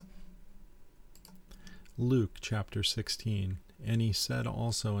Luke chapter 16. And he said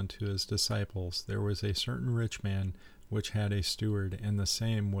also unto his disciples, There was a certain rich man which had a steward, and the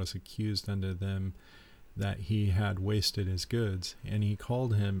same was accused unto them that he had wasted his goods. And he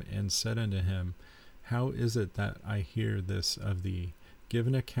called him and said unto him, How is it that I hear this of thee? Give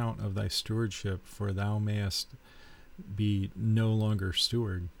an account of thy stewardship, for thou mayest be no longer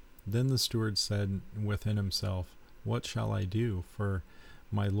steward. Then the steward said within himself, What shall I do? For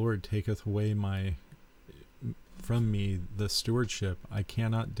my Lord taketh away from me the stewardship. I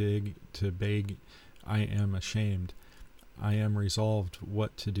cannot dig to beg. I am ashamed. I am resolved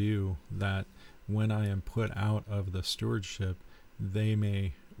what to do, that when I am put out of the stewardship, they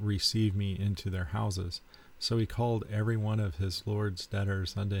may receive me into their houses. So he called every one of his Lord's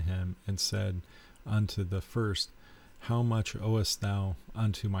debtors unto him, and said unto the first, How much owest thou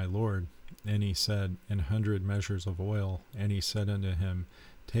unto my Lord? And he said, 100 measures of oil. And he said unto him,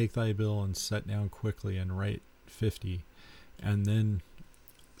 Take thy bill, and set down quickly, and write 50. And then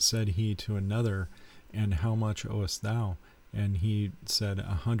said he to another, And how much owest thou? And he said,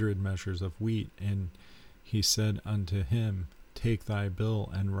 100 measures of wheat. And he said unto him, Take thy bill,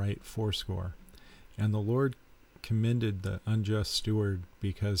 and write 80. And the Lord commended the unjust steward,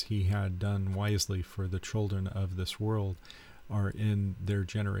 because he had done wisely. For the children of this world are in their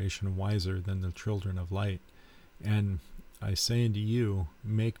generation wiser than the children of light. And I say unto you,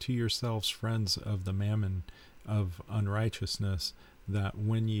 make to yourselves friends of the mammon of unrighteousness, that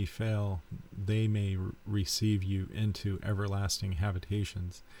when ye fail, they may receive you into everlasting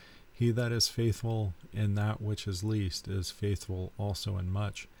habitations. He that is faithful in that which is least is faithful also in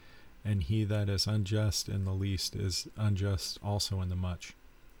much, and he that is unjust in the least is unjust also in the much.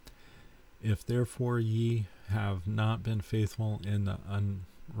 If therefore ye have not been faithful in the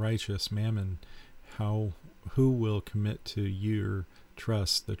unrighteous mammon, who will commit to your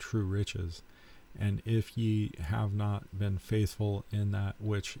trust the true riches? And if ye have not been faithful in that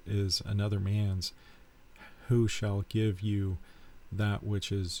which is another man's, who shall give you that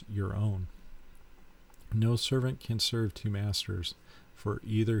which is your own? No servant can serve two masters, for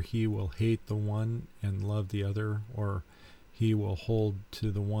either he will hate the one and love the other, or he will hold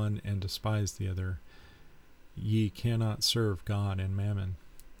to the one and despise the other. Ye cannot serve God and mammon.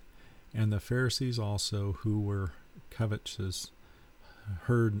 And the Pharisees also, who were covetous,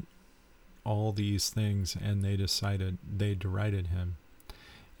 heard all these things, and they derided him.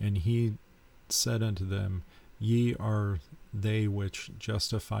 And he said unto them, Ye are they which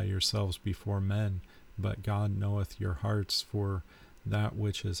justify yourselves before men, but God knoweth your hearts, for that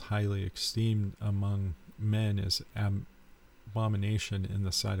which is highly esteemed among men is abomination in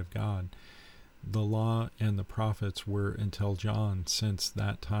the sight of God. The law and the prophets were until John. Since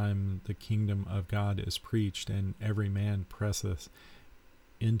that time the kingdom of God is preached, and every man presseth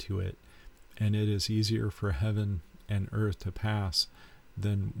into it. And it is easier for heaven and earth to pass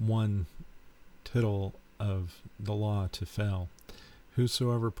than one tittle of the law to fail.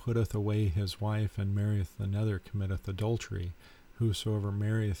 Whosoever putteth away his wife and marrieth another committeth adultery. Whosoever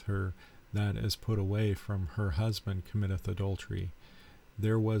marrieth her that is put away from her husband committeth adultery.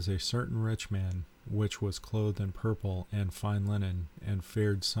 There was a certain rich man, which was clothed in purple and fine linen, and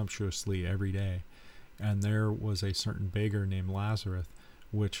fared sumptuously every day. And there was a certain beggar named Lazarus,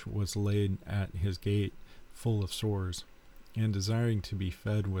 which was laid at his gate, full of sores, and desiring to be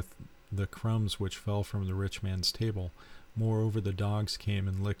fed with the crumbs which fell from the rich man's table. Moreover, the dogs came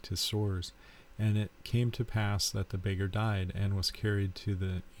and licked his sores. And it came to pass that the beggar died, and was carried to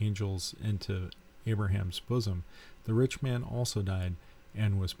the angels into Abraham's bosom. The rich man also died,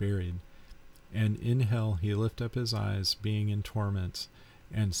 and was buried. And in hell he lift up his eyes, being in torments,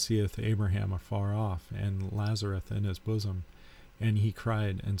 and seeth Abraham afar off, and Lazarus in his bosom. And he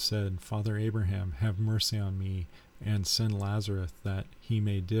cried and said, Father Abraham, have mercy on me, and send Lazarus, that he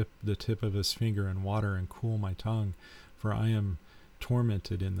may dip the tip of his finger in water, and cool my tongue, for I am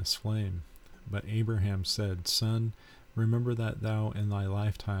tormented in this flame. But Abraham said, Son, remember that thou in thy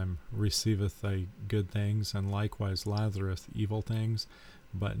lifetime receivest thy good things, and likewise Lazarus evil things.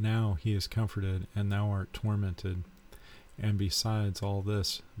 But now he is comforted, and thou art tormented. And besides all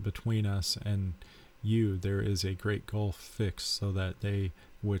this, between us and you there is a great gulf fixed, so that they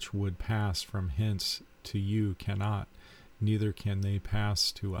which would pass from hence to you cannot, neither can they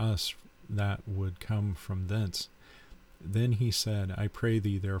pass to us that would come from thence. Then he said, I pray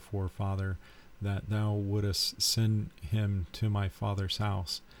thee therefore, Father, that thou wouldest send him to my father's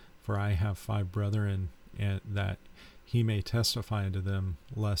house, for I have 5 brethren, and that he may testify unto them,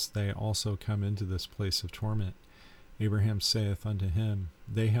 lest they also come into this place of torment. Abraham saith unto him,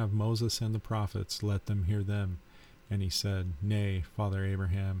 They have Moses and the prophets, let them hear them. And he said, Nay, Father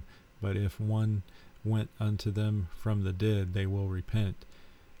Abraham, but if one went unto them from the dead, they will repent.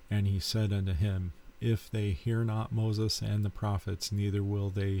 And he said unto him, If they hear not Moses and the prophets, neither will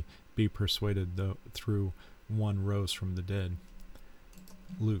they be persuaded, though through one rose from the dead.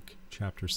 Luke chapter